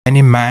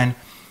Any man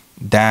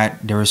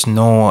that there is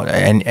no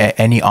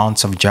any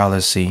ounce of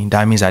jealousy,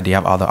 that means that they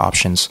have other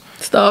options.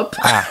 Stop.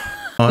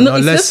 No,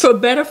 it says for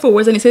better, for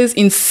worse, and it says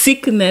in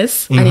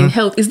sickness and in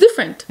health. It's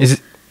different. Is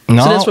it?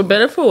 No. So there's for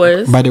better, for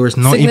worse. But there was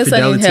no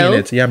infidelity in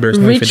it. Yeah, but there's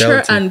no infidelity.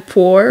 Richer and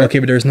poor. Okay,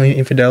 but there's no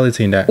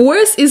infidelity in that.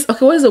 Worse is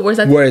okay. What is the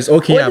worst? Worse.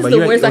 Okay, what is the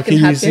worst that can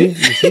happen? You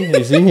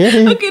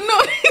see? Okay,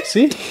 no.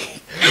 See?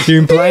 You're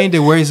implying the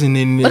worst in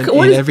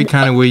every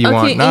kind of way you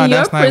want. No,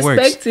 that's not worse.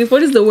 Perspective,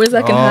 what is the worst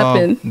that can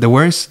happen? The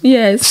worst?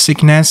 Yes.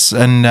 Sickness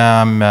and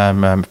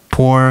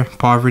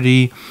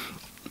poverty.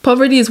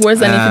 Poverty is worse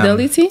than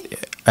infidelity?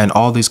 And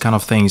all these kind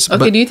of things.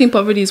 Okay, do you think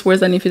poverty is worse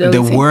than infidelity?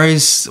 The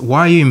worst.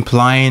 Why are you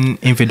implying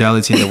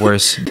infidelity the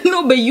worst?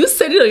 No, but you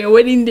said it on your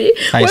wedding day.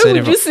 Why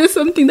would you say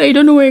something that you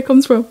don't know where it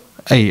comes from?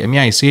 Hey, I mean,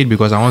 I say it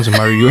because I want to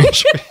marry you.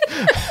 So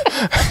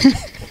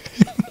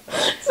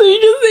you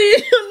just say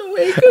you don't know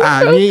where it comes from?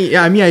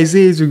 I mean, I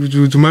say it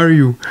to marry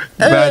you.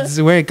 But it's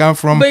where it comes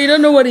from. But you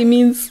don't know what it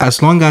means.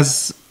 As long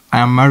as I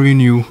am marrying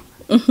you.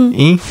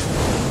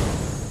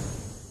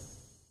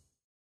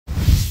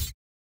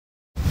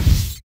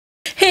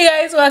 Hey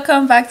guys,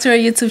 welcome back to our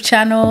YouTube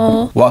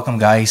channel. Welcome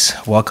guys,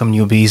 welcome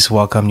newbies,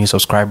 welcome new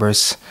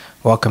subscribers.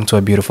 Welcome to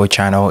a beautiful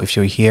channel. If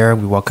you're here,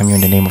 we welcome you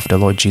in the name of the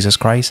Lord Jesus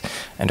Christ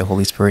and the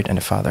Holy Spirit and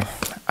the Father.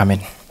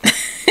 Amen.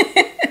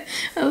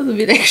 That was a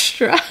bit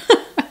extra.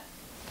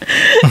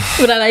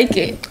 But I like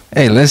it.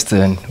 Hey,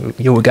 listen,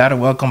 you gotta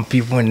welcome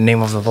people in the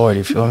name of the Lord,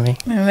 you feel me?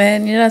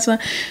 Amen. Yeah, that's one.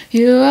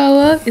 You are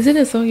welcome. Is it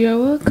a song? You are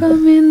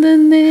welcome in the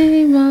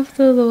name of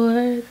the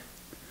Lord.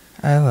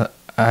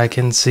 I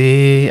can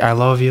see I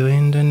love you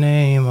in the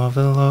name of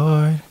the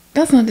Lord.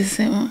 That's not the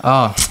same one.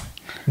 Oh,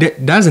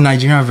 that's the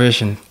Nigerian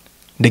version.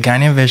 The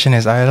Ghanaian version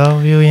is I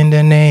love you in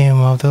the name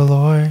of the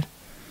Lord.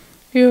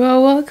 You are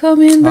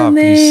welcome in the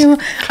name.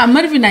 I'm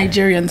not even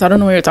Nigerian, so I don't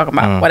know what you're talking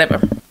about. Whatever.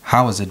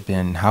 How has it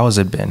been? How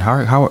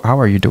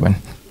are you doing?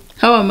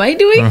 How am I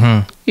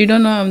doing? You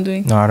don't know how I'm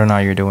doing. No, I don't know how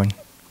you're doing.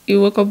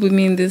 You woke up with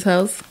me in this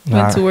house.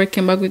 Went to work,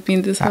 came back with me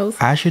in this house.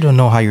 I actually don't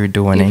know how you're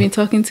doing. You've been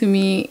talking to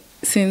me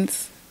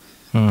since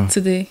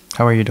today.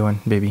 How are you doing,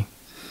 baby?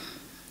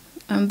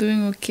 I'm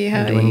doing okay.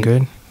 How are you? Doing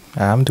good.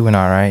 I'm doing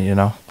all right, you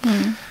know.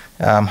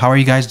 How are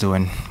you guys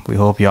doing? We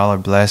hope y'all are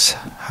blessed,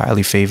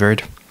 highly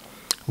favored.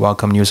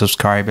 Welcome new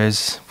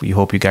subscribers. We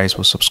hope you guys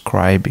will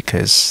subscribe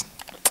because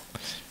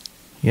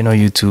you know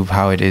YouTube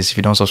how it is. If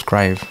you don't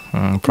subscribe,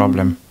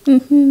 problem.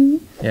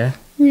 Yeah.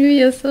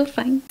 You're so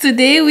fine.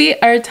 Today we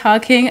are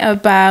talking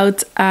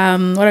about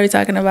what are we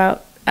talking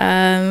about?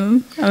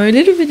 I'm a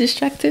little bit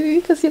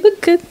distracted because you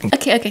look good.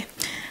 Okay.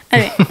 All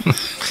right.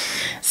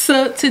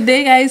 So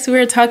today, guys,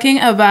 we're talking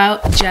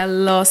about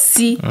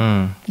jealousy.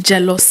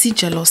 Jealousy.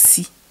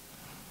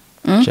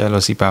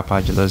 Jealousy,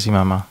 papa. Jealousy,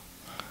 mama.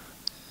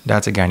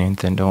 That's a Ghanaian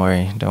thing. Don't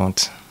worry.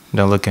 Don't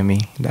look at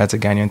me. That's a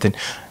Ghanaian thing.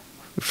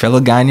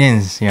 Fellow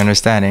Ghanaians, you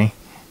understand, eh?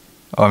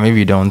 Or maybe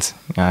you don't.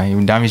 That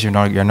means you're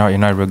not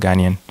a real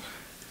Ghanaian.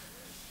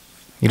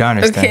 You don't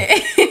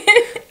understand.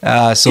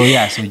 Okay. So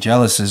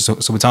jealousy. So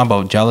we're talking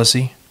about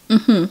jealousy.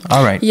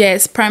 All right.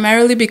 Yes,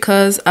 primarily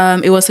because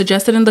it was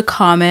suggested in the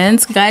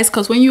comments, guys.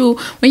 Because when you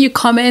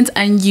comment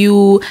and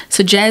you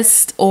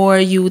suggest or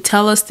you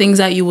tell us things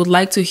that you would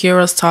like to hear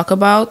us talk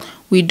about,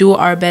 we do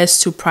our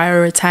best to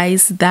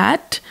prioritize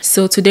that.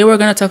 So today we're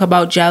going to talk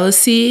about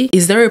jealousy.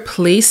 Is there a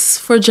place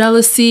for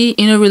jealousy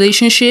in a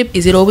relationship?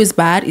 Is it always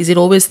bad? Is it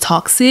always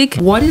toxic?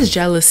 What is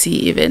jealousy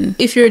even?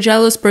 If you're a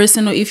jealous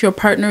person or if your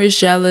partner is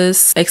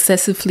jealous,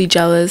 excessively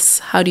jealous,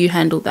 how do you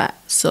handle that?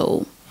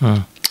 So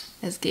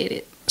let's get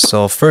it.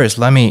 So first,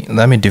 let me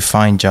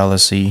define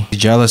jealousy.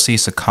 Jealousy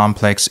is a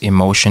complex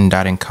emotion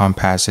that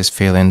encompasses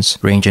feelings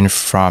ranging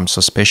from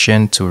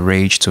suspicion to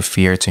rage to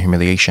fear to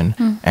humiliation.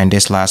 And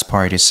this last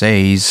part, it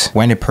says,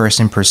 when a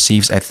person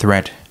perceives a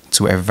threat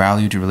to a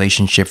valued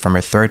relationship from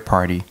a third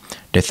party,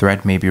 the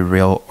threat may be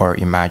real or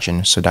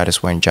imagined. So that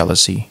is when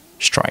jealousy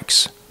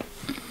strikes.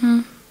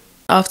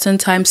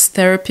 Oftentimes,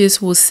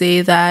 therapists will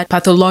say that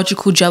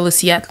pathological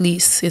jealousy, at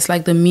least, is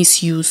like the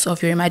misuse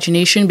of your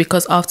imagination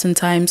because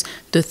oftentimes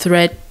the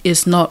threat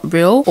is not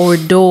real,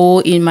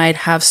 although it might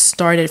have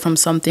started from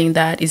something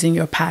that is in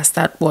your past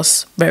that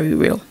was very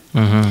real.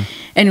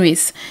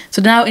 Anyways,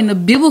 so now in the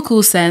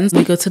biblical sense,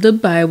 we go to the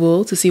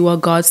Bible to see what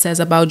God says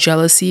about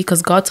jealousy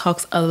because God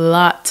talks a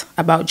lot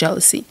about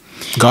jealousy.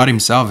 God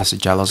himself is a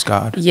jealous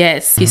God.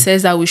 Yes. He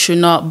says that we should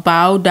not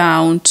bow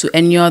down to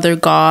any other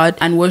God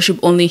and worship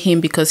only him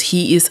because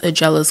he is a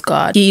jealous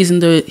God. He is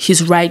in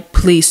his right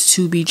place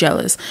to be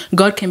jealous.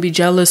 God can be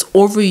jealous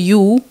over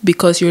you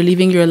because you're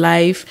living your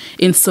life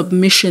in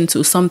submission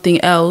to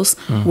something else,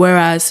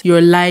 whereas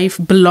your life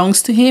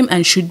belongs to him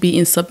and should be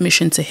in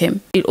submission to him.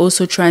 It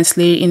also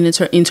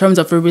translates in terms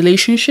of a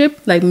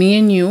relationship, like me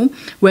and you,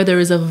 where there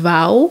is a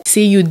vow.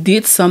 Say you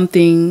did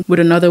something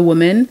with another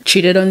woman,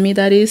 cheated on me,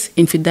 that is,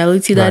 infidelity,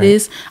 that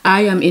is,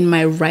 I am in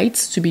my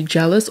rights to be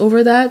jealous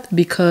over that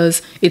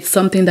because it's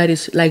something that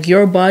is like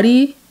your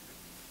body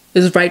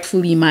is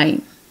rightfully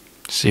mine.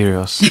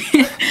 Serious.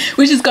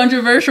 Which is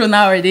controversial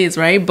nowadays,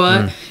 right?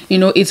 But you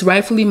know, it's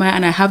rightfully mine,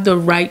 and I have the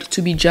right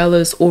to be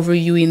jealous over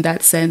you in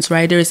that sense,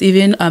 right? There's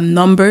even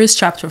Numbers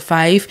chapter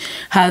 5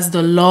 has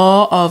the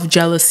law of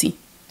jealousy,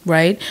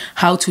 right?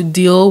 How to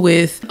deal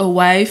with a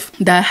wife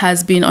that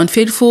has been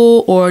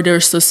unfaithful, or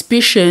there's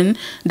suspicion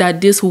that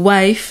this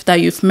wife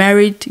that you're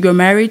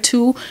married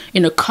to,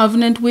 in a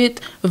covenant with,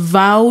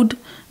 vowed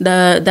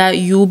that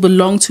you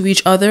belong to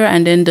each other,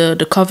 and then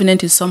the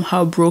covenant is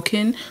somehow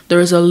broken.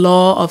 There is a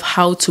law of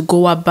how to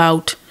go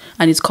about,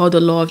 and it's called the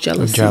law of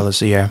jealousy.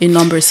 Jealousy, yeah. In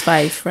Numbers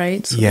 5,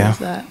 right? So yeah.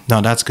 that.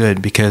 No, that's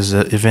good, because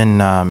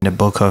even in the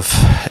book of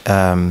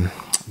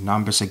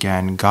Numbers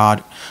again,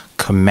 God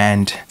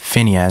commend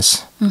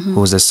Phineas,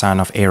 who is the son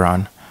of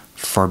Aaron,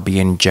 for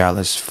being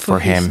jealous for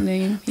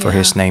him, for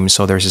his name.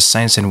 So there's a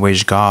sense in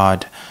which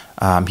God,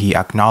 he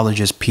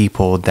acknowledges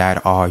people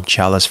that are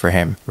jealous for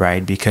him,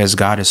 right? Because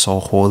God is so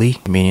holy,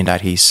 meaning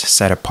that he's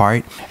set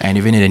apart. And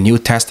even in the New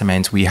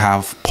Testament, we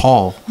have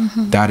Paul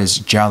that is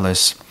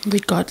jealous.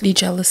 With godly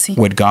jealousy.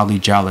 With godly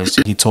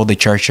jealousy. He told the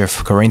church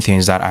of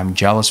Corinthians that I'm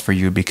jealous for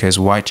you because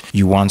what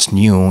you once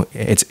knew,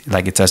 it's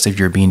as if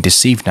you're being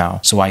deceived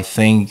now. So I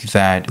think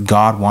that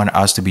God wants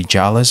us to be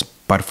jealous,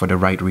 but for the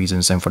right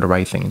reasons and for the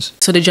right things.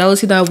 So the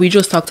jealousy that we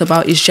just talked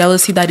about is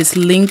jealousy that is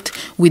linked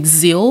with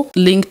zeal,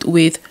 linked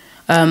with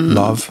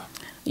love.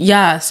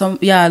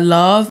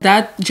 Love.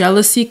 That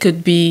jealousy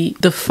could be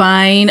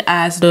defined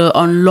as the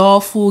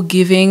unlawful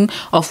giving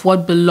of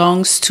what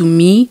belongs to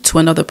me to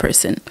another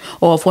person,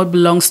 or of what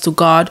belongs to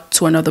God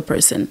to another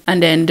person.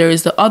 And then there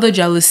is the other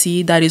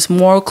jealousy that is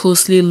more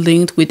closely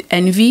linked with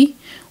envy,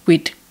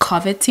 with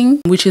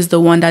coveting, which is the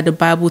one that the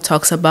Bible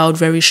talks about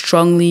very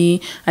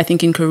strongly. I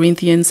think in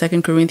Corinthians,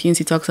 2 Corinthians,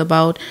 he talks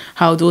about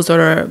how those that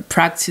are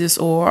practice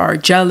or are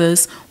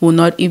jealous will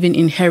not even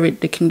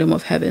inherit the kingdom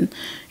of heaven.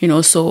 You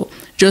know, so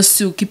just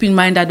to keep in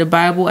mind that the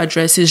Bible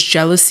addresses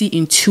jealousy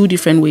in two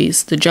different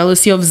ways. The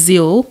jealousy of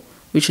zeal,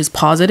 which is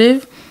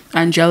positive,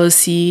 and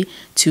jealousy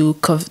to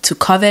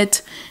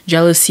covet,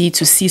 jealousy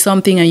to see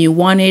something and you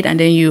want it,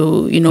 and then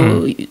you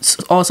know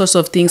all sorts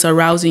of things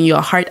arouse in your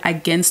heart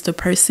against the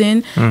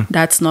person.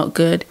 That's not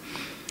good.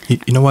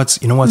 You know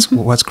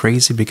what's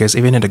crazy? Because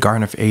even in the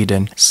Garden of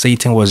Eden,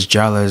 Satan was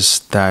jealous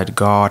that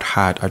God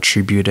had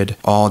attributed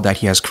all that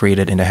he has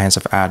created in the hands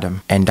of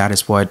Adam, and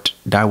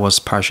that was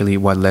partially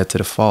what led to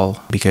the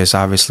fall. Because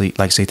obviously,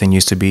 like, Satan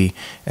used to be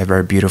a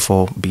very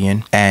beautiful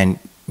being, and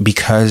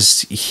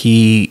because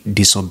he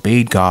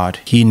disobeyed God,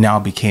 he now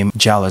became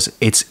jealous.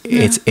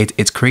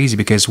 It's crazy,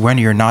 because when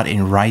you're not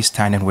in right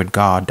standing with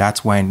God,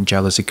 that's when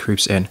jealousy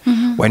creeps in.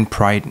 When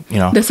pride,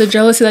 there's a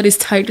jealousy that is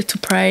tied to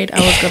pride.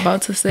 I was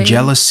about to say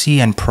jealousy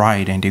and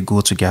pride, and they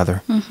go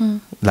together.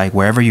 Like,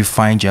 wherever you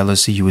find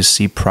jealousy, you will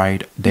see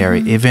pride there.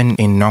 Even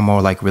in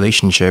normal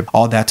relationship.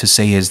 All that to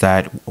say is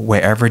that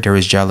wherever there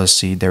is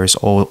jealousy, there is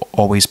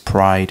always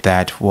pride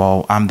that,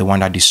 well, I'm the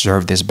one that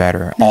deserves this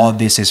better. All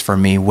this is for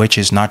me, which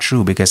is not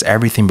true, because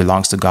everything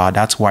belongs to God.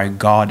 That's why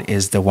God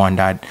is the one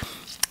that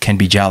can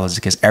be jealous,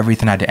 because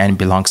everything at the end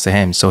belongs to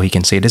him. So he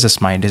can say, this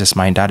is mine,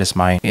 that is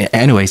mine.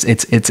 Anyways,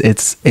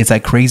 it's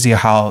like crazy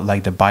how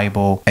the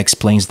Bible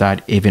explains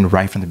that even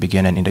right from the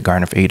beginning in the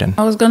Garden of Eden.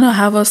 I was gonna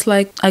have us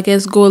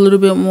go a little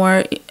bit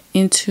more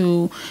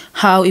into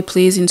how it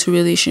plays into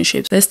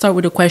relationships. Let's start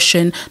with the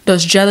question,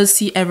 does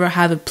jealousy ever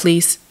have a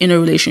place in a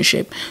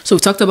relationship? So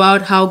we talked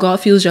about how God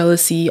feels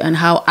jealousy and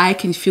how I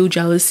can feel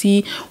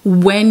jealousy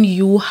when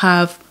you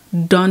have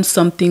done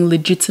something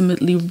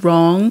legitimately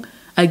wrong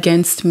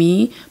against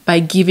me by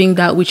giving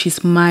that which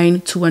is mine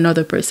to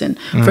another person.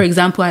 For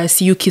example, I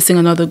see you kissing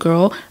another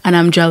girl and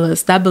I'm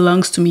jealous. That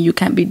belongs to me. You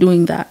can't be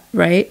doing that,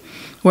 right?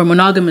 We're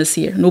monogamous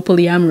here, no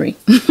polyamory,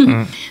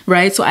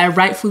 right? So I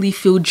rightfully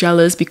feel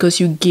jealous because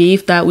you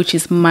gave that which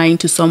is mine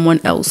to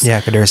someone else. Yeah,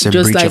 because there's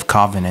a breach of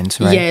covenant,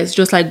 right? Yes,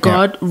 just like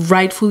God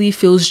rightfully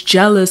feels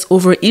jealous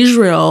over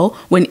Israel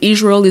when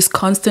Israel is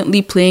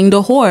constantly playing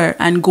the whore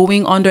and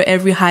going under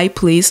every high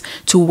place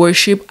to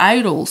worship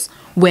idols,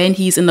 when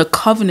he's in a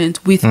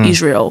covenant with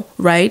Israel,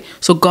 right?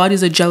 So God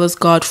is a jealous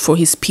God for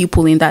his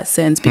people in that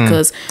sense,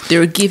 because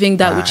they're giving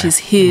that which is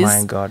his.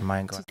 My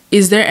God.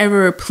 Is there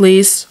ever a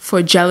place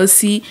for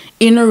jealousy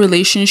in a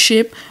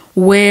relationship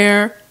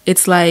where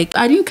it's like,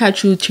 I didn't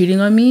catch you cheating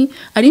on me,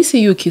 I didn't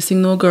see you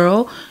kissing no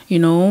girl,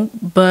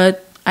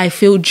 but I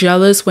feel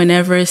jealous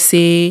whenever,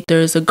 say,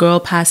 there's a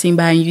girl passing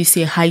by and you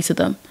say hi to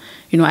them.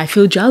 I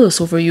feel jealous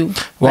over you.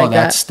 Well,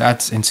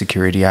 that's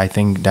insecurity. I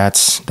think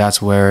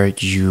that's where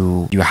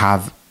you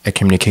have a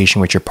communication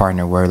with your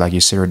partner where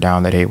you sit her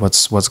down that, hey,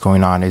 what's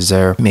going on? Is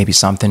there maybe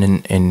something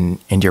in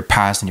your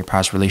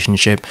past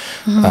relationship?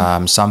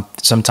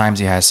 Sometimes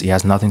it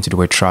has nothing to do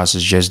with trust.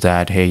 It's just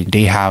that, hey,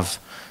 they have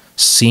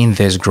seen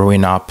this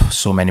growing up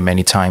so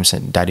many times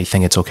and that they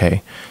think it's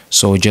okay.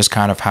 So just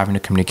kind of having a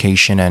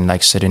communication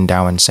and sitting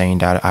down and saying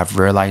that I've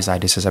realized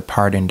that this is a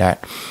pattern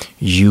that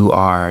you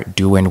are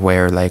doing,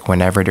 where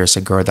whenever there's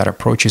a girl that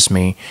approaches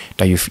me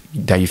that you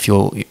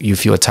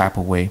feel a type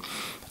of way.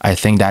 I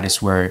think that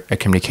is where a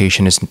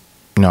communication is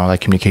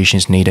like communication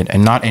is needed,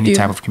 and not any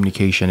type of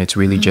communication. It's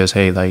really just,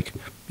 hey, like,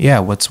 yeah,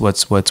 what's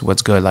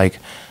good, like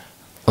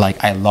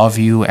I love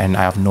you and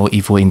I have no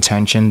evil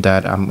intention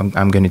that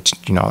I'm gonna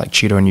like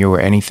cheat on you or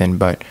anything,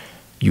 but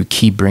you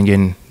keep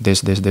bringing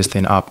this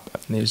thing up.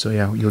 So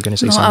yeah, you were gonna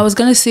say something. I was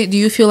gonna say, do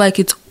you feel like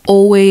it's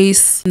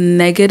always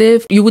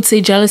negative? You would say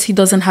jealousy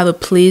doesn't have a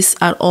place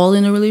at all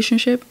in a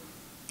relationship?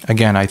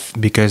 Again,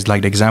 because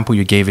like the example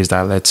you gave is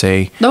that, let's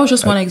say, that was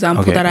just one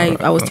example that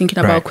I was thinking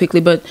about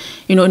quickly, but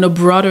in a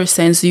broader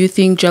sense, do you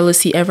think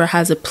jealousy ever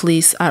has a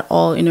place at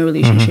all in a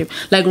relationship?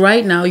 Like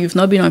right now, you've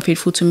not been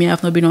unfaithful to me,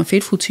 I've not been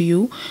unfaithful to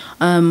you.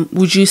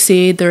 Would you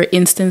say there are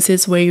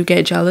instances where you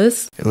get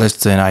jealous?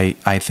 Listen,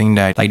 I think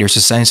that like there's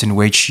a sense in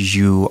which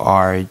you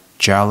are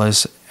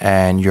jealous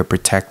and you're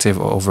protective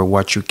over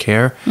what you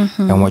care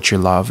and what you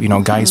love.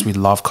 Guys, we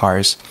love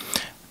cars.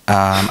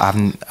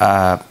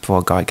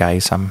 Well, God,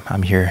 guys,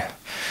 I'm here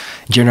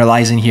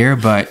generalizing here,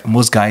 but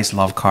most guys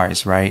love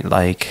cars, right?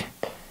 Like,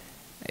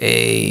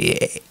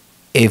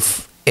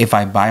 if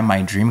I buy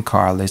my dream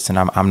car, listen,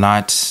 I'm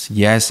not.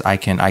 Yes, I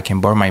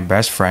can borrow my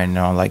best friend,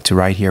 like to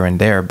ride here and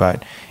there,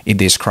 but if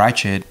they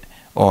scratch it,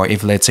 or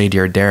if let's say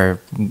they're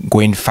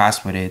going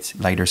fast with it,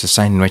 like there's a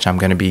sign in which I'm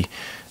gonna be,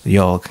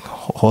 yo,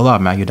 hold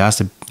up, man, that's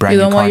the brand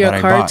new car that I bought. You don't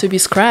want your car to be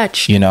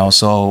scratched,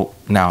 So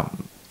now.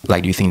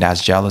 Like, do you think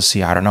that's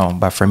jealousy? I don't know.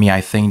 But for me,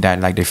 I think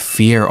that like the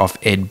fear of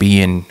it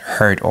being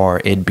hurt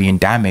or it being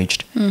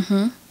damaged.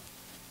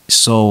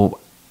 So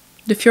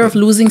the fear of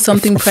losing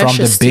something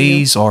precious from the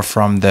base or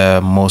from the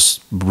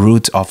most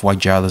root of what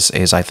jealous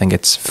is, I think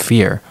it's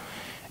fear.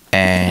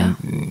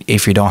 And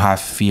if you don't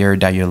have fear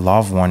that your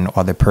loved one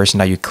or the person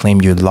that you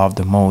claim you love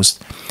the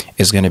most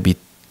is going to be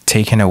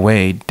taken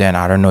away, then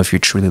I don't know if you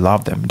truly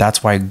love them.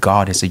 That's why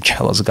God is a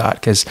jealous God,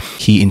 because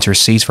he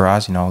intercedes for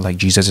us, like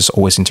Jesus is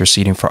always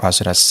interceding for us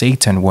so that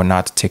Satan will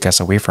not take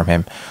us away from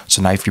him.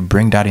 So now if you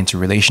bring that into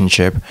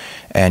relationship,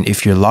 and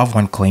if your loved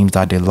one claims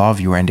that they love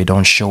you and they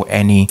don't show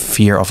any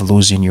fear of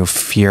losing you,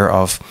 fear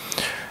of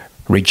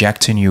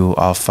rejecting you,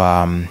 of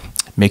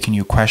making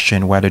you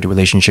question whether the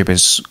relationship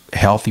is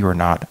healthy or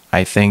not,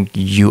 I think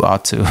you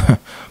ought to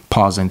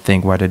pause and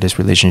think whether this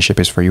relationship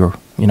is for you,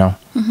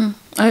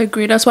 I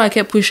agree. That's why I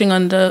kept pushing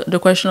on the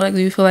question, like,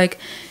 do you feel like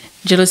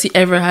jealousy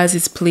ever has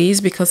its place?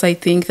 Because I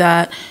think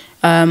that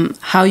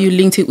how you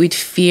linked it with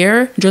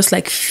fear, just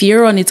like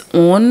fear on its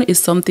own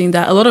is something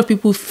that a lot of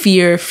people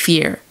fear,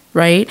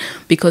 right?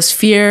 Because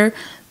fear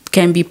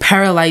can be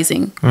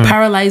paralyzing.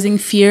 Paralyzing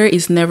fear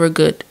is never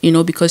good,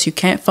 because you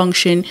can't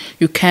function,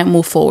 you can't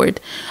move forward.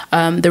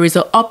 There is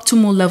an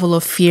optimal level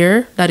of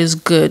fear that is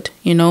good,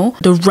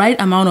 The right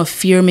amount of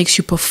fear makes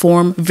you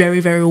perform very,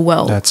 very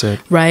well. That's it.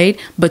 Right?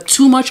 But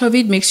too much of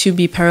it makes you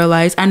be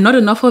paralyzed, and not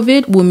enough of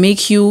it will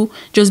make you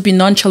just be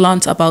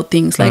nonchalant about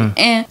things. Like,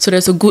 So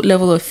there's a good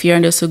level of fear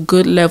and there's a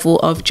good level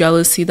of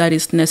jealousy that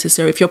is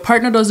necessary. If your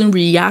partner doesn't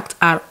react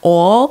at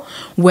all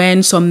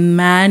when some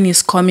man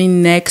is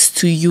coming next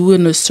to you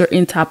in a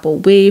certain type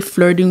of way,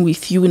 flirting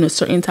with you in a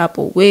certain type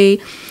of way,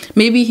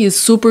 maybe he's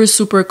super,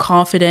 super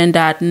confident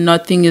that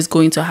nothing is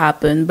going to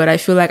happen. But I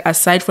feel like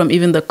aside from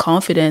even the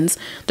confidence,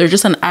 there's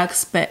just an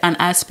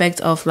aspect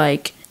of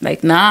like,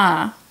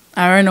 nah,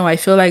 I don't know. I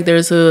feel like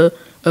there's a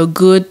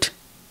good,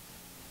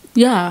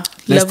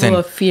 level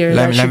of fear.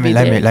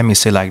 Let me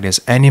say like this.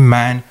 Any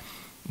man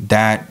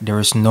that there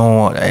is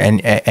no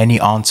any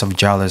ounce of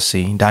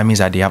jealousy, that means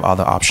that they have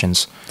other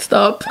options.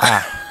 Stop.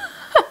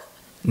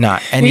 Nah,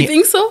 you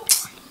think so?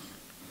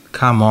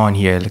 Come on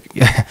here.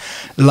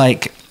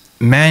 Like,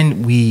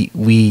 man,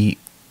 we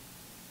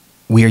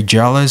are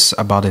jealous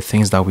about the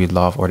things that we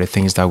love or the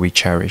things that we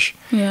cherish.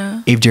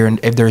 Yeah. If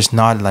there's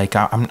not like,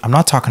 I'm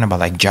not talking about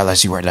like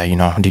jealousy where like,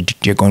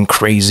 you're going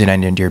crazy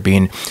and then you're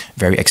being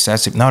very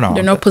excessive. No.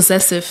 They're not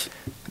possessive.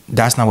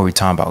 That's not what we're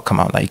talking about. Come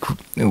on, like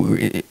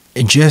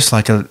just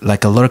like a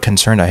little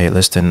concern that, hey,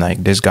 listen,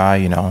 like this guy,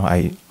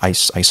 I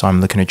saw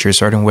him looking at you a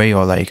certain way,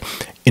 or like,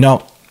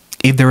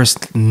 if there is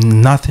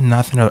nothing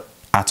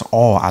at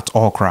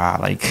all, cry,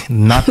 like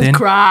nothing.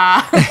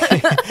 Cry.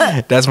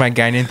 That's my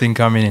Ghanaian thing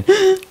coming in.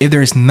 If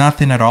there is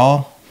nothing at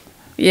all,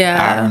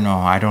 yeah,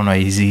 I don't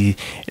know.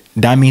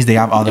 That means they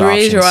have other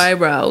options. Raise your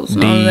eyebrows.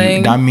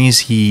 That means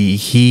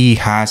he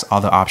has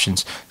other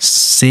options.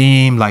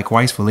 Same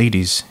likewise for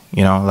ladies.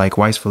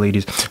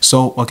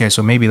 So okay,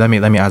 so maybe let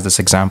me ask this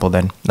example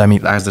then. Let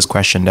me ask this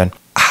question then.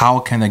 How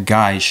can a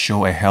guy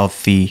show a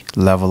healthy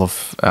level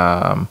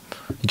of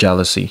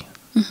jealousy?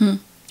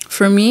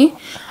 For me,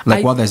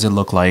 what does it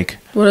look like?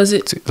 What does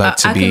it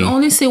I can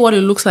only say what it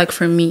looks like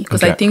for me,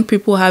 because I think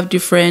people have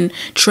different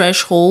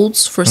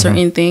thresholds for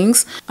certain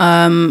things.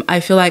 I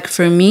feel like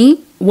for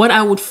me, what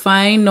I would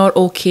find not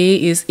okay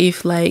is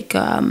if like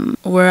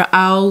we're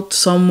out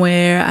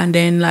somewhere and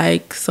then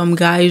like some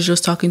guy is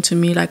just talking to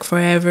me like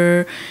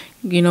forever,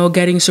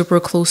 getting super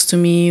close to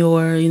me,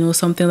 or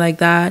something like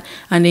that,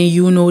 and then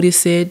you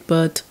notice it,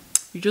 but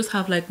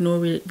have like no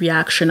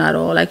reaction at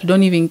all. Like you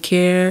don't even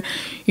care,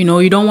 you know,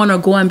 you don't want to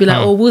go and be like,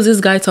 oh, who's this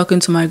guy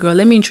talking to my girl?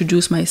 Let me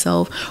introduce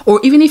myself.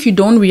 Or even if you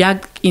don't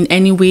react in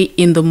any way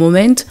in the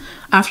moment,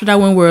 after that,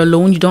 when we're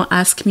alone, you don't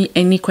ask me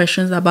any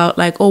questions about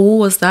like, oh, who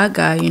was that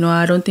guy? You know,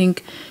 I don't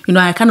think, you know,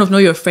 I kind of know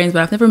your friends,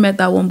 but I've never met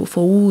that one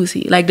before. Who is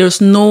he? Like there's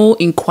no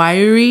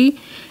inquiry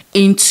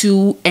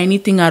into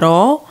anything at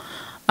all.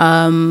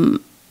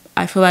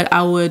 I feel like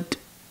I would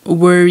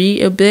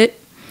worry a bit.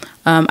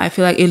 I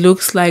feel like it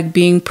looks like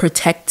being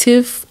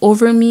protective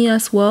over me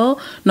as well,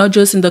 not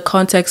just in the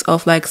context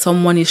of like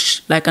someone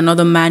is like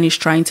another man is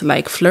trying to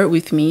like flirt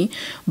with me,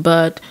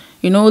 but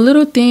you know,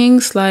 little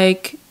things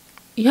like,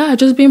 yeah,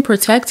 just being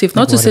protective.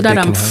 Not to say that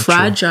I'm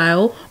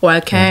fragile or I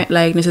can't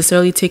like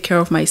necessarily take care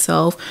of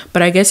myself,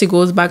 but I guess it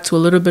goes back to a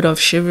little bit of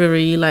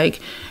chivalry,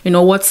 like, you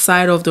know, what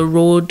side of the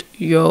road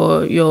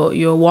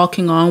you're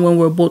walking on when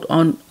we're both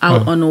out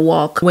on a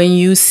walk. When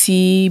you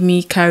see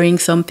me carrying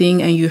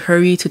something and you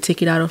hurry to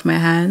take it out of my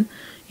hand,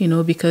 you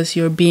know, because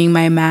you're being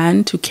my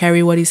man to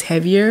carry what is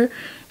heavier,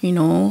 you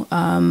know,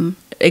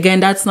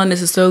 again, that's not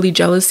necessarily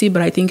jealousy,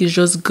 but I think it's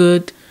just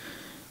good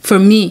for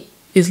me.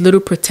 Is little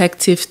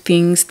protective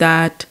things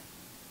that,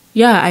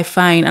 yeah, I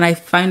find. And I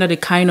find that the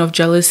kind of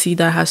jealousy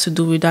that has to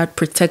do with that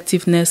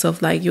protectiveness of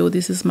like, yo,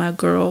 this is my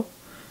girl.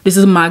 This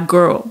is my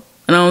girl.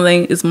 And I'm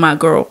like, it's my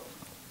girl.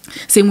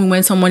 Same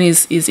when someone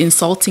is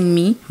insulting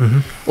me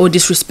or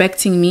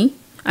disrespecting me.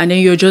 And then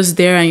you're just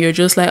there and you're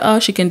just like, oh,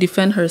 she can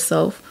defend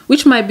herself.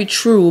 Which might be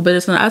true, but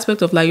it's an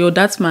aspect of like, yo,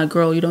 that's my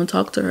girl. You don't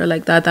talk to her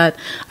like that. That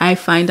I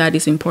find that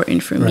is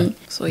important for me.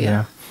 So,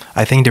 yeah.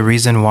 I think the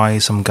reason why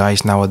some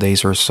guys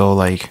nowadays are so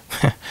like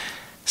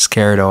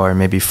scared or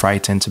maybe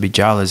frightened to be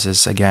jealous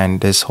is, again,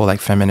 this whole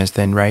like feminist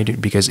thing, right?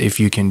 Because if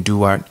you can do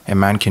what a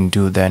man can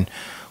do, then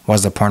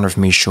what's the point of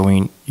me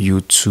showing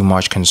you too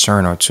much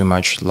concern or too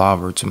much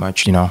love or too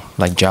much, you know,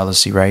 like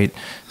jealousy, right?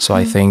 So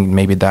I think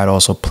maybe that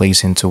also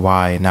plays into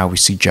why now we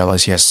see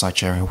jealousy as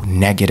such a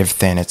negative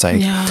thing. It's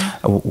like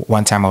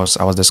one time I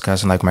was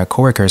discussing like my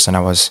coworkers, and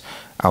I was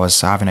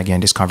having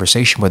again this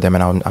conversation with them,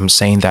 and I'm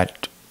saying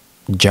that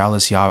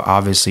jealousy,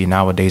 obviously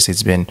nowadays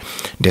it's been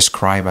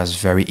described as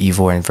very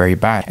evil and very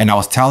bad, and I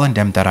was telling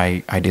them that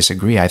I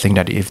disagree. I think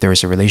that if there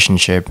is a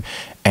relationship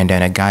and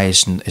then a guy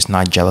is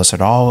not jealous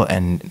at all,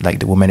 and like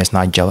the woman is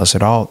not jealous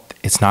at all,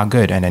 it's not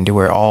good. And then they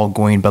were all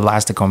going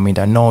ballistic on me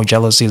that no,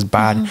 jealousy is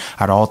bad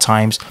at all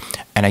times.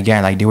 And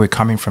again, like they were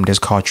coming from this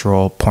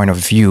cultural point of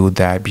view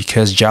that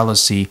because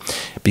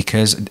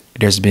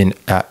there's been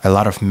a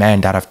lot of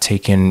men that have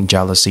taken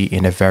jealousy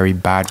in a very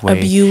bad way,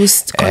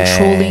 abused,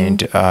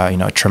 controlling, and you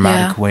know,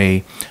 traumatic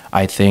way.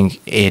 I think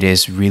it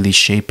is really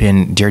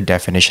shaping their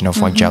definition of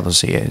what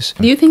jealousy is.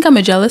 Do you think I'm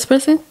a jealous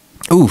person?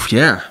 Oof,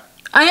 yeah.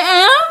 I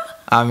am.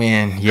 I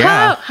mean,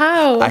 yeah.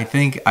 How? I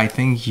think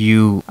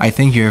you're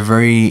a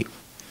very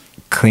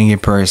clingy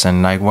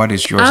person. Like what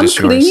is yours is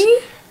yours. Clingy?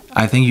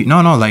 I think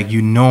like,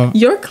 you know,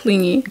 you're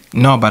clingy.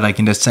 No, but like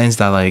in the sense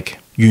that like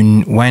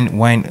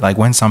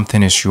when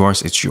something is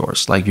yours, it's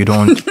yours. Like you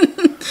don't want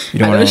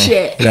to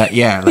share.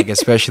 Yeah, like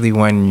especially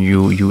when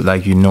you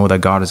like, you know, that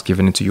God has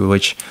given it to you,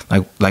 which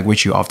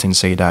which you often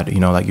say that, you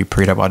know, like you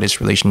prayed about this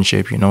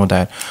relationship, you know,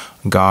 that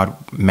God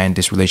meant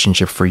this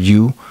relationship for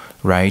you,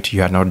 right?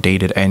 You had not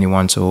dated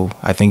anyone, so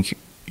I think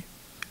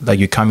like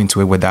you come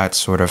into it with that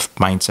sort of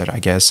mindset, I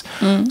guess.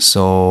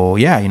 So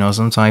yeah, you know,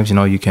 sometimes, you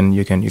know, you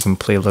can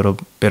play a little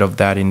bit of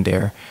that in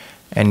there,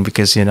 and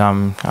because, you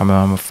know, I'm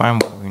a fine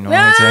boy, you know what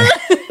I'm saying?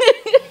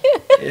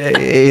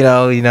 you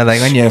know,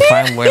 like when you're a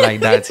fine boy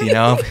like that, you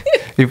know,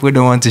 people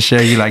don't want to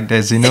share you like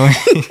this, you know.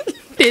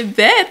 They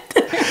bet.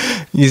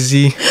 You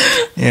see,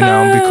 you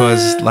know,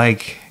 because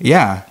like,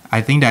 yeah,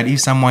 I think that if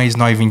someone is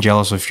not even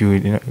jealous of you,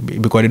 you know,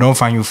 because they don't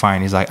find you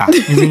fine, it's like,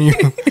 even you.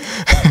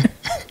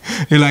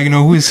 You're like, you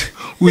know, who's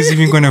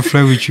even gonna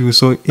flirt with you?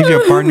 So if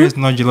your partner is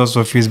not jealous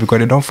of you, it's because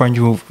they don't find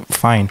you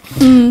fine.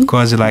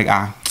 Because you're like,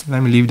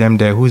 let me leave them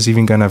there. Who's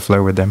even gonna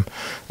flirt with them?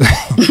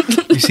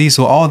 You see,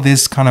 so all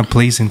this kind of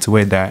plays into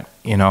it that,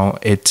 you know,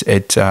 it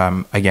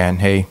again,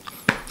 hey.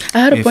 I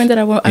had a point that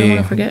I don't want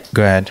to forget.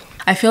 Go ahead.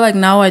 I feel like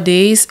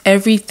nowadays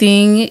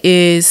everything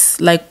is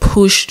like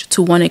pushed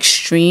to one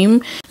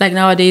extreme. Like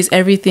nowadays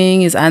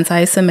everything is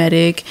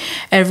anti-Semitic,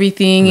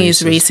 everything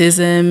is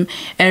racism,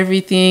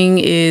 everything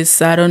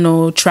is, I don't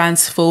know,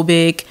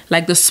 transphobic,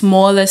 like the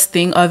smallest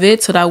thing of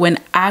it, so that when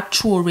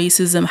actual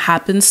racism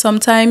happens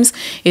sometimes,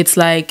 it's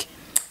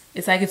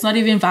not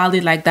even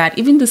valid like that.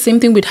 Even the same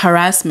thing with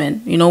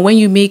harassment. You know, when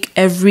you make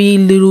every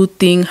little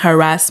thing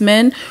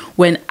harassment,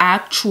 when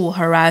actual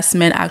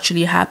harassment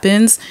actually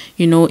happens,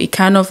 you know, it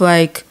kind of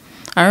like,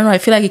 I don't know, I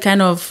feel like it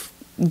kind of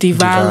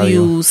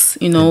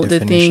devalues, you know, the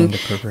thing.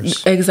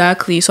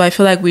 Exactly. So I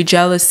feel like with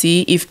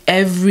jealousy, if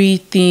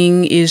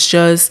everything is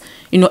just,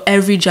 you know,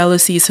 every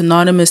jealousy is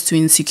synonymous to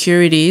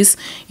insecurities,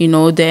 you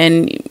know,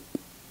 then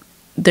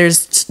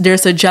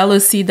there's a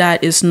jealousy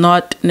that is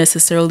not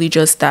necessarily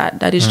just that.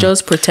 That is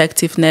just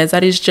protectiveness.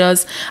 That is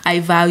just,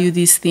 I value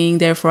this thing,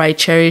 therefore I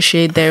cherish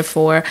it,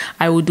 therefore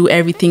I will do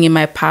everything in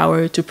my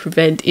power to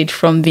prevent it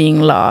from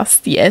being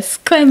lost. Yes,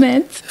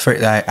 Clement.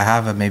 I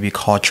have a maybe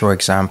cultural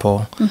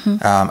example.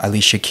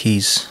 Alicia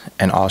Keys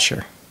and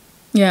Usher.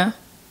 Yeah.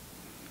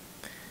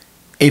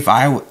 If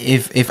I'm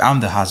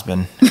the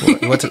husband,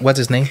 what's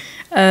his name?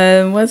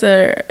 What's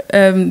her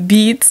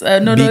Beats?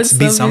 No, Beats,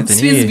 Beats something.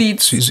 Swiss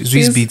Beats.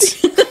 Swiss Beats.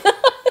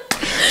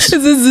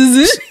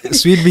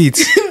 Sweet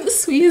Beats.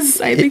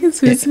 Swiss. I think it's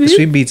Swiss Beats.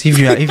 Sweet Beats. If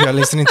you are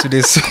listening to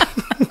this,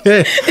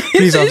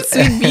 please.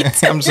 Sweet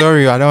Beats. I'm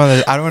sorry. I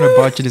don't want to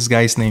butcher this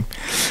guy's name.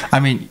 I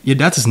mean,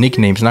 that's his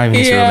nickname. It's not even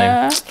his real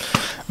name.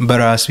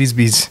 But Swiss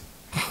Beats.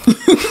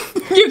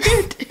 You're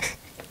good.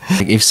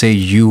 Like if say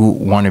you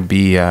want to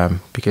be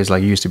because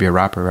like you used to be a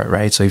rapper,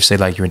 right? So if say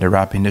like you're in the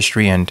rap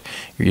industry and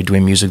you're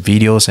doing music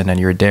videos and then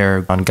you're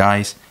there on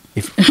guys,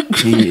 if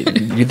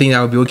you think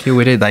that would be okay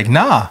with it? Like,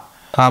 nah.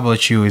 How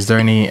about you? Is there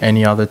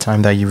any other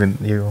time that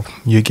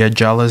you get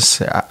jealous?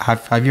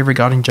 Have you ever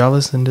gotten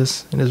jealous in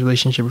this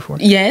relationship before?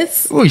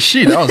 Yes. Oh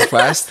shit, that was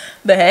fast.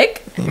 The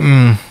heck?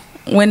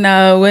 When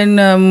there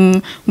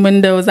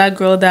was that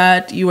girl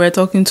that you were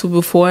talking to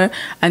before,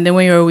 and then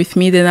when you were with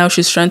me, then now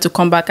she's trying to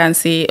come back and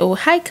say, "Oh,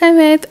 hi,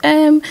 Clement.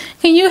 Can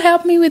you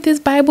help me with this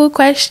Bible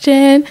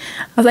question?"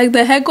 I was like,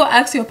 "The heck, go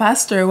ask your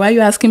pastor. Why are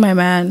you asking my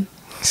man?"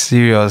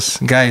 Serious,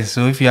 guys.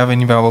 So if you have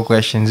any Bible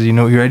questions, you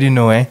already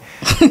know, eh?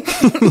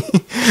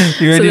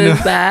 You already know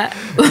that.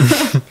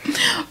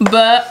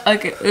 But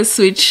okay, let's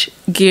switch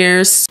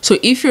gears. So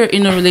if you're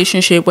in a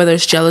relationship where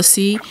there's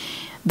jealousy,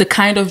 the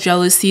kind of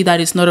jealousy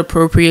that is not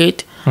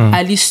appropriate,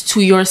 at least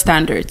to your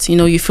standards,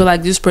 you feel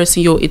like this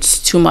person, it's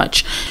too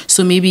much.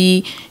 So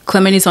maybe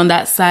Clement is on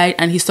that side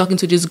and he's talking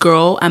to this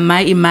girl, and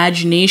my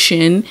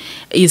imagination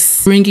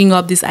is bringing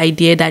up this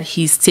idea that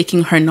he's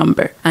taking her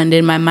number, and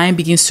then my mind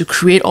begins to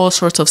create all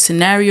sorts of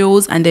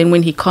scenarios, and then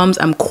when he comes,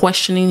 I'm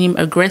questioning him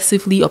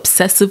aggressively,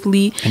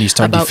 obsessively, and you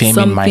start about defaming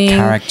something. My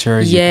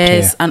character.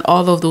 Yes, and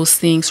all of those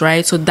things,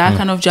 right? So that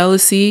kind of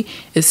jealousy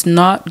is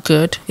not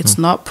good, it's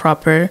not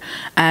proper,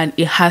 and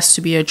it has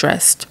to be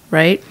addressed,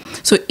 right?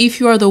 So if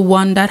you are the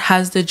one that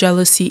has the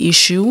jealousy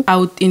issue, I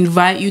would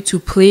invite you to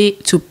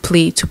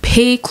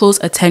pay close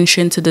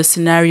attention to the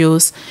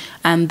scenarios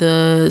and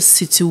the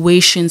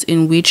situations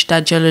in which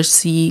that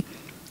jealousy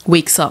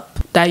wakes up.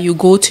 That you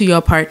go to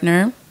your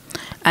partner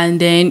and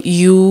then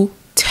you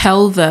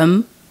tell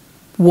them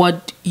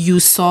what you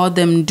saw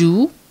them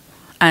do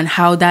and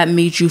how that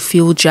made you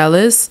feel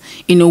jealous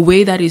in a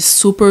way that is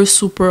super,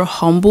 super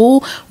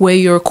humble, where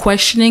you're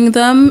questioning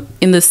them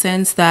in the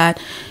sense that,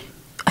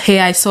 hey,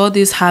 I saw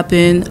this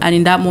happen, and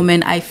in that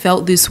moment I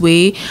felt this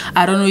way.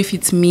 I don't know if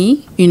it's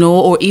me,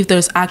 or if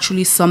there's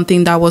actually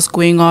something that was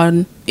going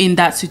on in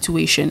that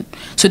situation.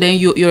 So then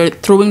you're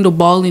throwing the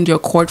ball in their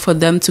court for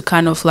them to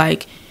kind of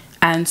like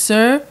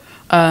answer,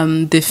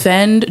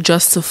 defend,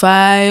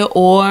 justify,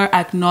 or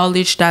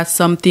acknowledge that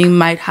something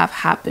might have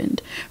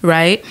happened,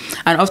 right?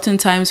 And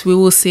oftentimes we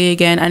will say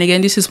again, and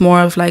again, this is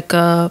more of like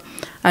the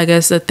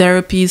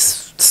therapy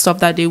stuff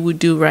that they would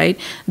do, right?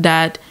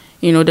 That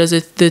there's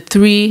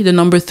the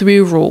number 3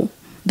 rule,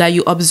 that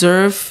you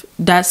observe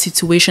that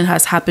situation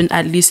has happened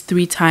at least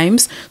 3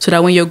 times, so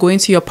that when you're going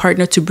to your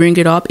partner to bring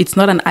it up, it's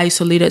not an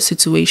isolated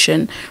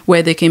situation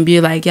where they can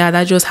be like, yeah,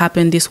 that just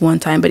happened this one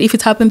time. But if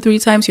it's happened 3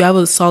 times, you have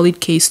a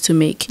solid case to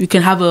make. You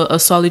can have a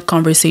solid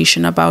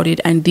conversation about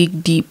it and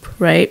dig deep,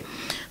 right?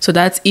 So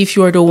that's if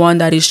you're the one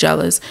that is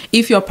jealous.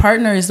 If your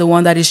partner is the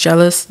one that is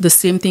jealous, the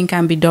same thing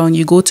can be done.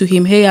 You go to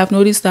him, hey, I've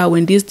noticed that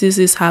when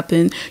this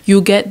happen, you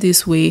get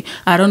this way.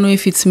 I don't know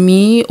if it's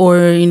me or,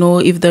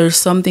 if there's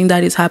something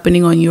that is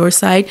happening on your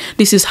side.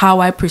 This is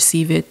how I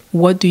perceive it.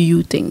 What do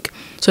you think?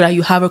 So that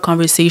you have a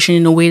conversation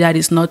in a way that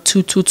is not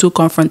too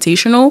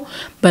confrontational,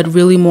 but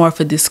really more of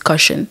a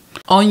discussion.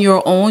 On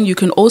your own, you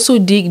can also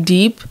dig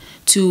deep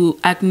to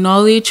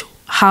acknowledge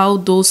how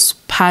those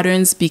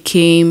patterns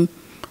became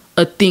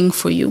a thing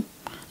for you.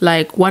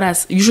 Like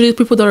usually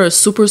people that are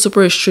super,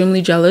 super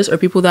extremely jealous are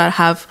people that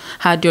have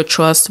had your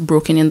trust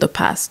broken in the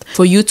past.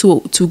 For you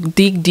to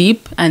dig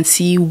deep and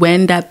see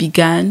when that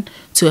began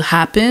to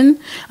happen,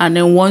 and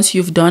then once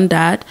you've done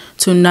that,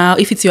 to now,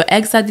 if it's your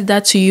ex that did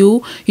that to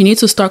you, you need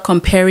to start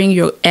comparing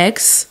your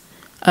ex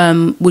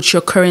with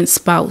your current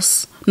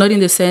spouse. Not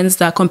in the sense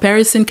that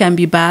comparison can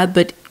be bad,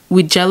 but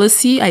with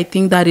jealousy, I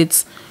think that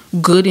it's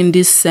good in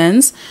this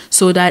sense,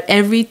 so that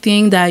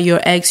everything that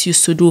your ex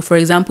used to do, for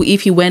example,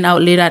 if he went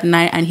out late at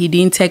night and he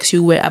didn't text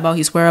you about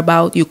his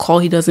whereabouts, you call,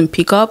 he doesn't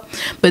pick up.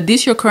 But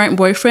this your current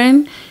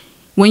boyfriend,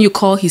 when you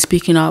call, he's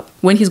picking up.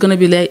 When he's gonna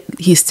be late,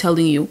 he's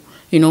telling you,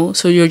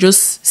 so you're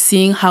just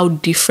seeing how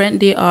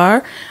different they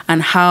are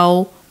and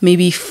how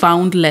maybe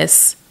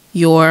foundless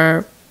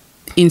your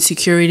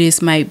insecurities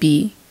might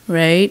be,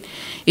 right?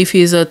 If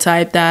he's a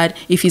type that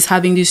if he's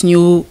having this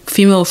new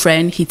female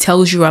friend, he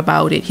tells you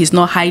about it. He's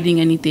not hiding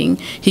anything.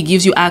 He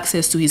gives you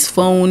access to his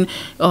phone,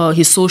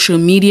 his social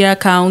media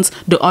accounts.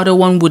 The other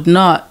one would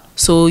not.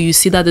 So you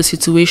see that the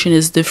situation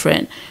is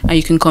different, and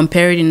you can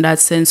compare it in that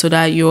sense, so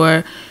that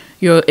your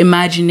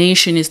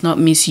imagination is not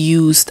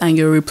misused, and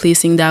you're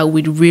replacing that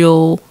with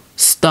real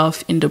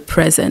stuff in the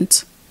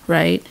present,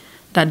 right?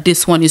 That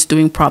this one is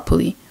doing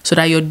properly, so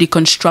that you're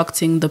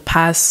deconstructing the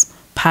past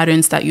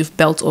patterns that you've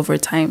built over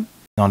time.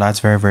 No, that's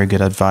very, very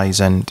good advice.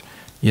 And,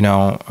 you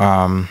know,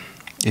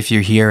 if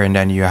you're here and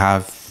then you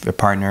have a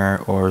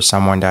partner or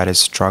someone that is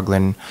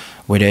struggling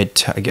with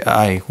it,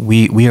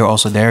 we are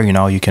also there. You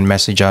know, you can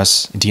message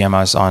us, DM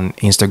us on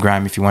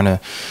Instagram if you want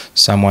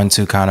someone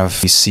to kind of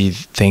see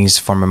things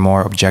from a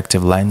more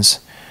objective lens.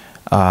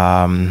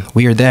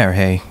 We are there.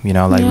 Hey, you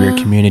know, like we're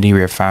a community,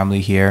 we're a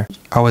family here.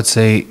 I would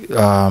say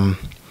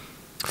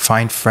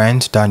find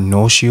friends that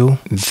knows you,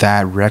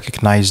 that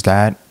recognize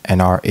that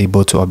and are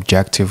able to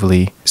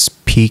objectively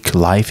speak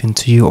life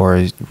into you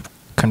or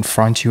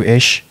confront you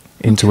ish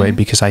into it,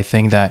 because I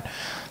think that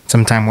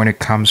sometimes when it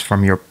can come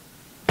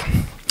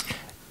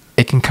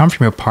from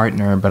your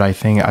partner, but I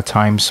think at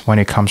times when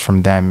it comes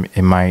from them,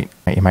 it might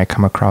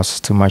come across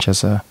too much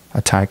as a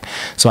attack.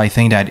 So I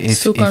think that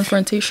if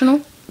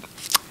confrontational.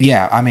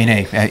 Yeah, I mean,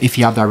 hey, if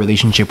you have that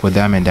relationship with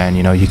them and then,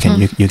 you know, you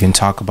can you can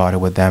talk about it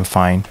with them,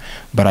 fine.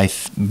 But I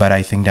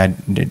think that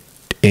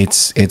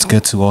it's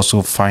good to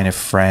also find a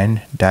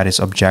friend that is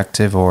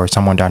objective or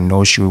someone that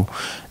knows you,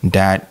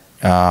 that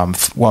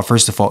well,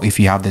 first of all, if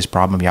you have this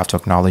problem, you have to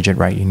acknowledge it,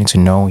 right? You need to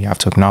know, you have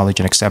to acknowledge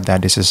and accept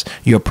that this is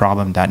your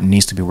problem that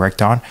needs to be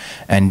worked on,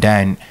 and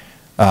then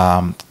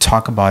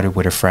talk about it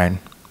with a friend,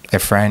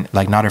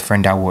 like not a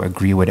friend that will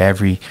agree with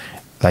every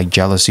like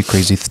jealousy,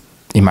 crazy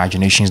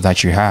imaginations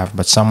that you have,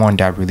 but someone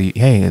that really,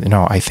 hey, you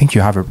know, I think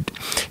you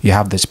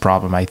have this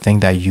problem. I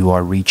think that you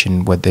are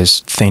reaching with this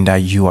thing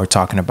that you are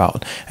talking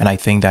about, and I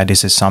think that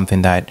this is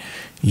something that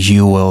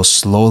you will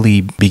slowly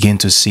begin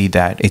to see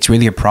that it's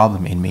really a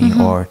problem in me,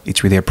 or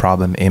it's really a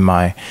problem in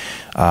my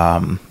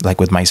like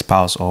with my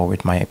spouse or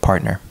with my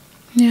partner.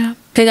 Yeah.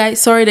 Okay,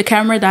 guys, sorry, the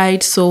camera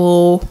died,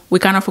 so we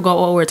kind of forgot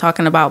what we were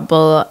talking about,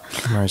 but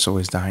Camera's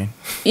always dying.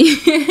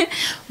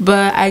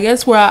 But I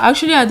guess we're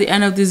actually at the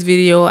end of this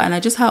video, and I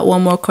just had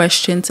one more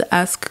question to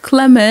ask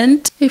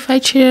Clement. If I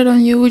cheated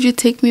on you, would you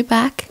take me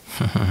back?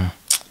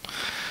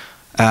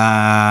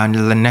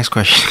 The next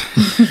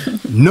question.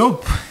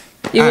 Nope.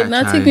 You would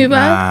not take me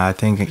back? Nah, I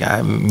think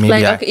maybe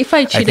like, okay, if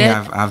I cheated,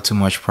 I think I have too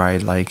much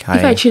pride. Like, if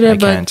I cheated,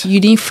 but can't.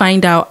 you didn't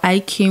find out, I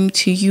came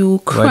to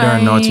you crying. Whether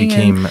or not you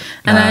came,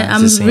 and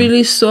I'm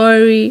really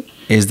sorry.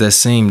 It's the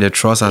same. The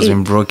trust has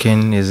been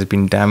broken. It's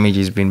been damaged.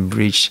 It's been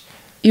breached.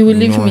 You will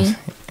leave me.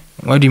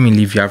 What do you mean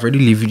leave you? I've already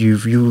leave you.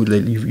 You've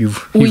already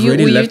left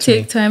me. Will you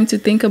take time to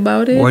think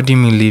about it? What do you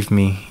mean leave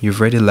me? You've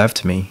already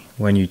left me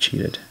when you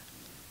cheated.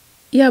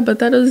 Yeah, but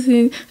that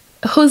doesn't.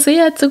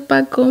 Hosea took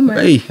back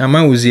Gomer. Hey, am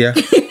I Hosea?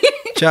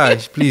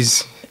 Charge,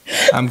 please.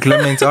 I'm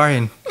Clement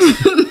Arian.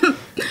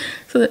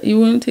 So that you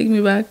won't take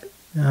me back?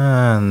 No,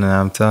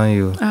 I'm telling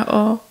you. At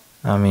all?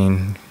 I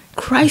mean,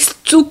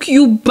 Christ took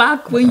you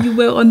back when you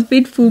were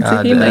unfaithful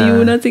to him, and you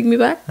will not take me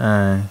back?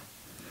 I'll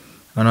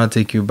not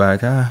take you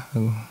back.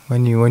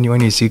 When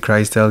you see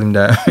Christ, tell him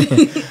that.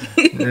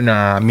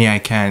 Nah, me, I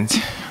can't.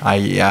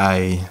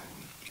 I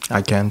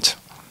can't.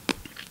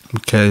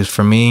 Because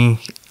for me,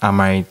 I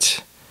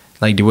might,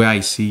 like the way I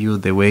see you,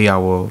 the way I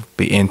will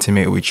be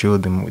intimate with you,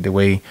 the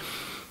way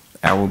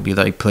I will be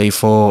like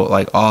playful,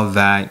 like all of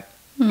that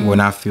will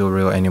not feel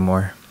real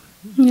anymore.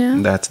 Yeah.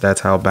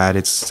 That's how bad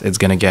it's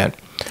gonna get.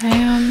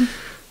 Damn.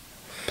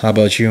 How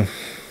about you?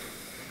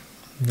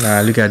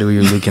 Nah, look at the way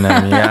you're looking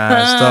at me.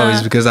 Yeah, stop.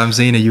 It's because I'm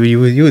saying that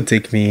you would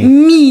take me.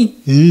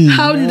 Me?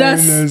 How did that?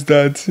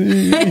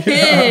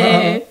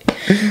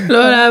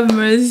 Lord have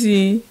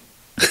mercy.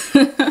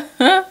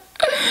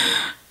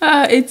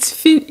 It's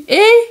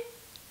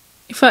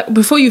In fact,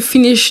 before you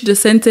finish the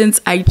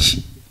sentence, I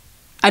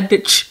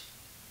ditch.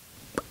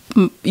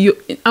 I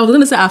was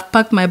gonna say I've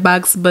packed my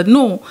bags, but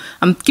no,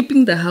 I'm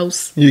keeping the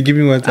house. You're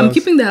keeping what? I'm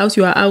keeping the house.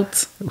 You are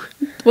out.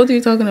 What are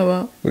you talking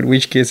about? With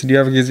which case? Do you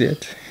have a case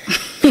yet?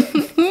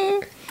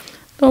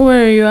 Don't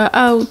worry, you are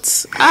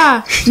out.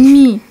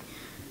 Me.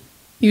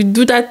 You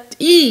do that.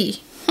 I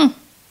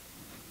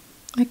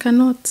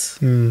cannot.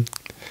 I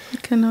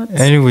cannot.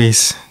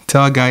 Anyways,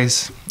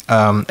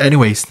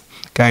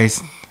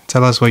 guys,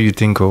 tell us what you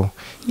think.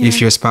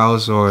 If your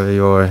spouse or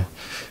your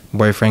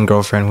boyfriend,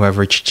 girlfriend,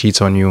 whoever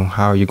cheats on you,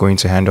 how are you going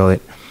to handle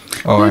it?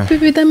 Or wait,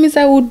 baby, that means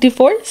I would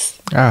divorce?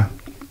 Are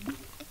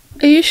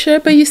you sure?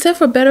 But you said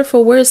for better,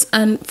 for worse,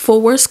 and for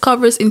worse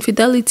covers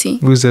infidelity.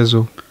 Who says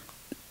so?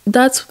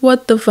 That's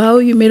what the vow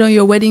you made on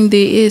your wedding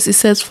day is. It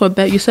says for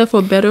better. You said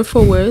for better,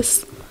 for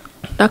worse.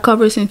 That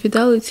covers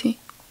infidelity.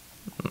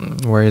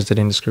 Where is it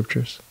in the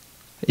scriptures?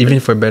 Even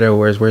for better or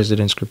worse, where is it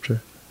in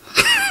scripture?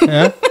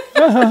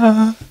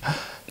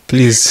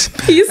 Please,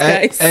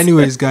 guys.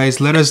 Anyways, guys,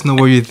 let us know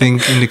what you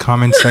think in the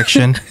comment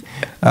section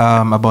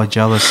about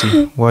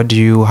jealousy.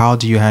 How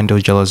do you handle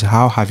jealousy?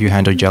 How have you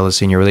handled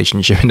jealousy in your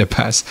relationship in the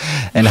past?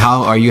 And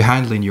how are you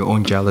handling your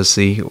own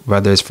jealousy,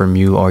 whether it's from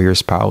you or your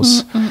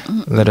spouse?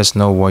 Let us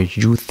know what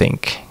you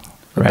think.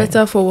 Right?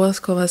 Better for worse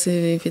covers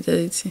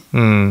infidelity.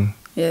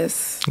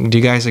 Yes. Do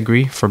you guys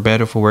agree? For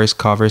better, for worse,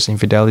 covers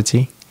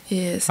infidelity.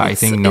 Yes. I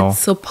think no. It's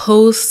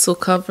supposed to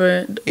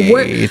cover.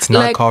 It's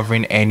not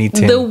covering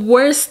anything. The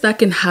worst that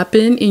can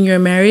happen in your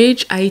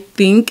marriage, I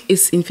think,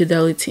 is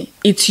infidelity.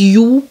 It's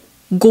you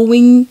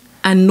going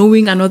and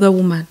knowing another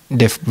woman.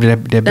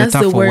 The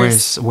better for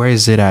worse. Where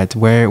is it at?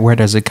 Where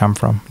does it come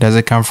from? Does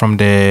it come from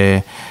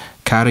the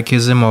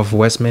Catechism of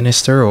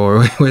Westminster,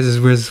 or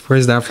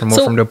where's that from?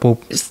 So, or from the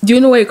Pope? Do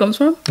you know where it comes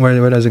from?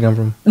 Where does it come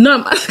from? No,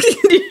 I'm asking.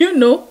 Do you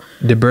know?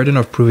 The burden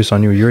of proof is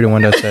on you. You're the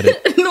one that said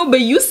it. No, but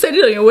you said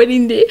it on your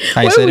wedding day.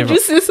 Why would you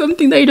say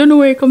something that you don't know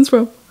where it comes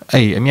from?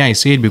 Hey, I mean, I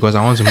say it because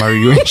I want to marry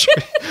you. So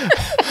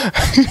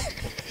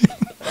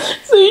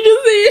you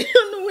just say you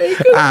don't know where it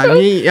comes from?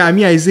 I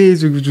mean, I say it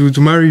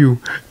to marry you,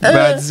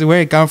 but this is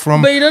where it comes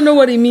from. But you don't know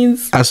what it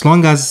means. As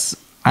long as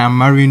I am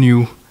marrying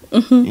you.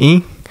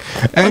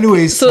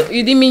 Anyways. So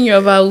you didn't mean your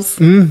vows?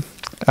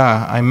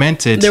 I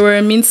meant it. They were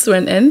a means to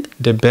an end?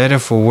 The better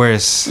for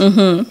worse.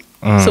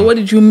 So what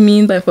did you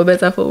mean by for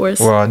better for worse?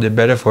 Well, the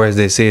better for worse,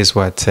 they say, is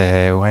what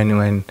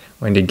when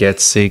they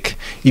get sick.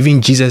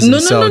 Even Jesus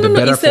himself, the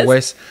better for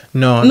worse.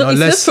 No, it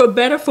says for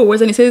better for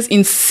worse, and it says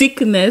in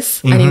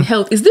sickness and in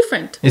health. It's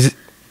different. Is it?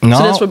 No.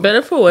 So there's for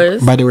better for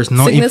worse. But there was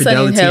no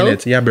infidelity in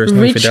it. Yeah, but there's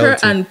no infidelity.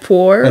 Richer and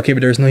poor. Okay,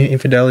 but there's no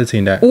infidelity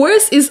in that.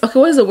 Worse is okay.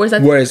 What is the worst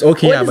that? Worse.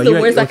 Okay, what yeah, is but the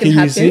worst that can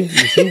happen?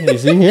 You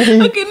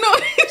see? Okay, no.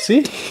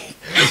 See?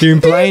 You're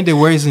implying the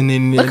worst in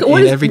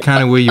every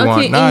kind of way you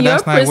want. No,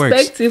 that's not worse.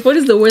 Perspective, what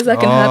is the worst that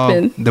can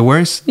happen? The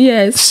worst?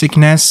 Yes.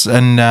 Sickness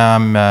and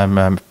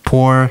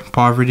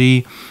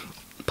poverty.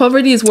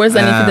 Poverty is worse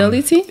than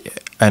infidelity?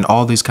 And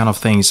all these kind of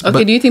things.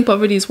 Okay, do you think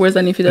poverty is worse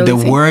than infidelity?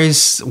 The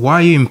worst, why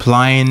are you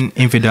implying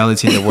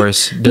infidelity the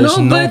worst?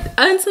 But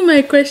answer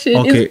my question.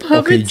 Okay, is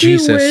poverty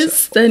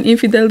worse than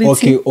infidelity?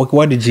 Okay,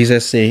 what did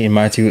Jesus say in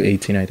Matthew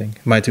 18, I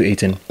think? Matthew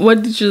 18.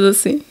 What did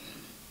Jesus say?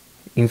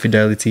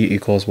 Infidelity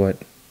equals what?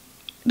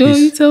 Don't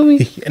you tell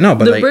me? No,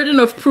 but the burden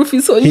of proof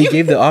is on you. He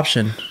gave the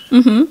option.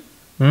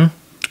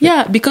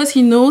 Yeah, because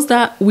he knows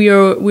that we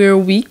are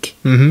weak,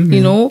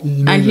 you know,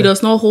 and he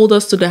does not hold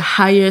us to the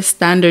higher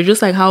standard.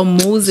 Just like how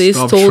Moses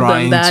told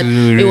them that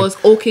it was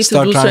okay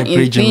to do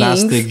certain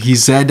things. He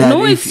said that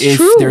if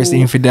there's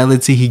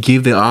infidelity, he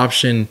gave the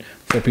option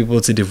for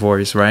people to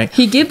divorce, right?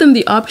 He gave them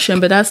the option,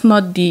 but that's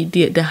not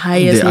the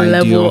highest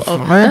level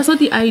of. That's not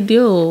the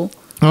ideal.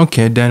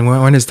 Okay, then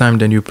when it's time,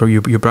 then you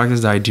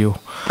practice the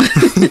ideal.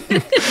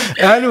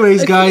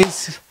 Anyways,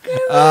 guys,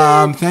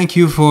 thank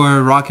you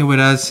for rocking with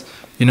us.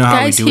 You know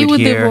how we do it here. Guys, he would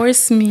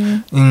divorce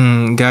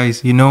me.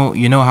 Guys, you know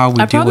how we deal with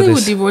this. I probably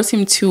would divorce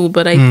him too,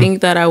 but I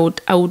think that I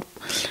would.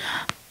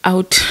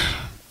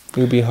 It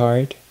would be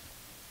hard.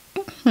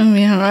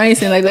 Yeah, I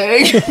say like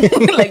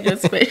that, like you're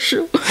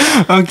special.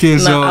 Okay,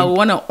 so I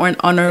want to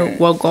honor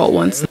what God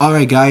wants. All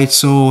right, guys.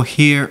 So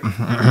here,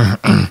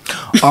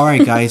 all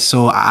right, guys.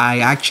 So I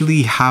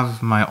actually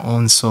have my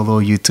own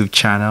solo YouTube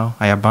channel.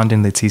 I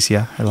abandoned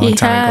Leticia a long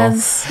time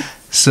ago.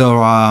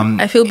 So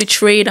I feel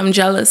betrayed. I'm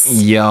jealous.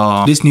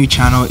 Yeah, this new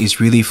channel is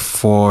really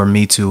for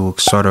me to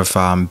sort of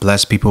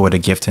bless people with the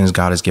giftings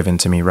God has given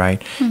to me,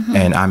 right?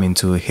 And I'm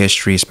into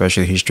history,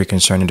 especially history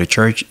concerning the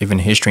church, even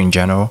history in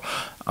general.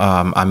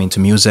 I'm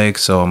into music,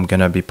 so I'm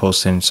gonna be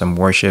posting some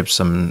worship,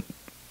 some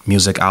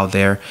music out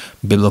there,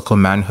 biblical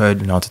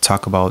manhood, to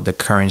talk about the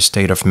current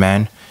state of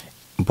man,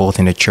 both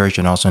in the church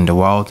and also in the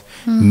world.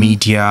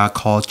 Media,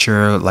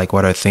 culture, like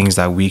what are things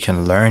that we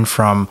can learn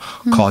from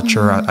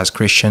culture as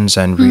Christians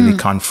and really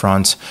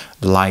confront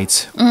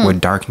light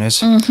with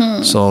darkness.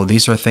 So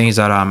these are things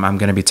that I'm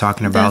going to be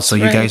talking about. That's so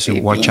you guys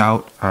should watch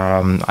out.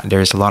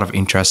 There's a lot of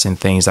interesting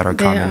things that are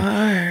coming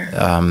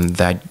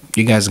that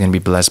you guys are going to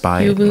be blessed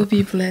by. You will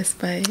be blessed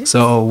by it.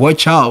 So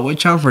watch out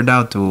for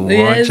that too.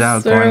 Yes, watch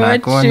out. We're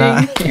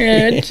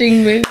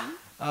watching, baby.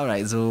 All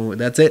right, so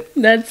that's it.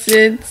 That's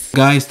it.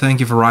 Guys, thank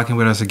you for rocking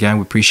with us again.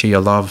 We appreciate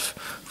your love.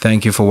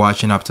 Thank you for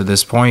watching up to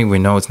this point. We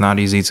know it's not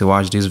easy to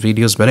watch these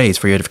videos, but hey, it's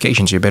for your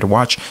edification, so you better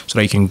watch so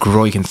that you can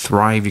grow, you can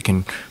thrive, you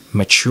can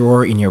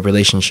mature in your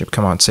relationship.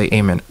 Come on, say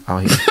amen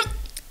out here.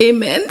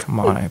 Amen. Come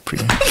on, I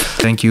appreciate it.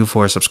 Thank you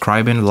for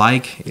subscribing.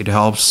 It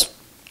helps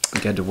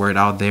get the word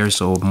out there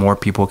so more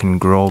people can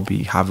grow,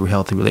 have a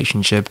healthy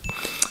relationship.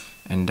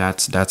 And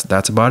that's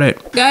about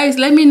it. Guys,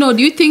 let me know.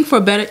 Do you think for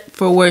better,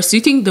 for worse? Do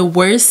you think the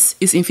worst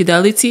is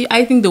infidelity?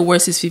 I think the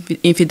worst is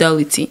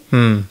infidelity.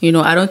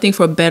 I don't think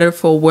for better,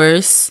 for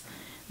worse,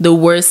 the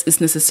worst is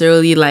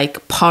necessarily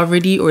like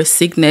poverty or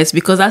sickness,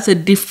 because that's a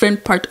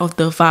different part of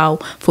the vow.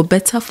 For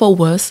better, for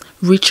worse,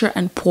 richer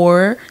and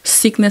poorer,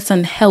 sickness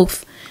and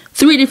health.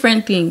 3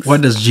 different things.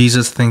 What does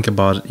Jesus think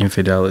about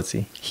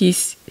infidelity? He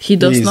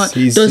does not.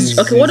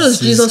 What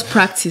does Jesus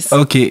practice?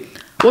 Okay.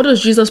 What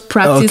does Jesus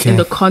practice in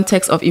the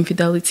context of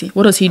infidelity?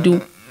 What does he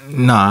do?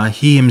 Nah,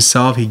 he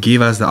himself, he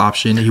gave us the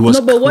option. He was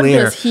clear. What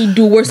does he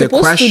do? We're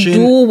supposed to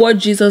do what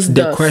Jesus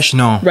does. The question,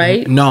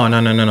 right?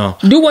 No.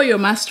 Do what your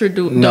master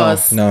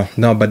does.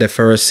 No. But the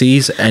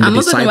Pharisees and the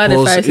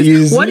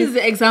disciples. What is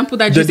the example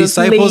that Jesus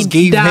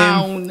laid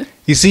down?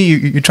 You see,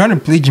 you're trying to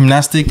play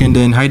gymnastics and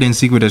then hide and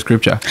seek with the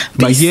scripture.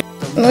 But here,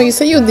 no, you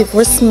say you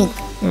divorce me.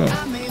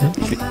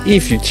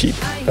 If you cheat.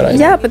 But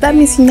Yeah, but that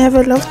means you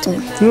never loved me.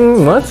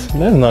 What?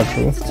 That's not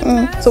true.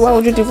 So why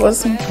would you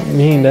divorce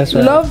me? That's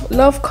right.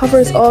 Love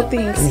covers all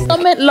things.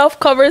 Love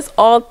covers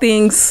all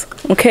things.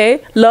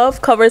 Okay?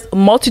 Love covers a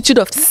multitude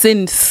of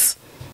sins.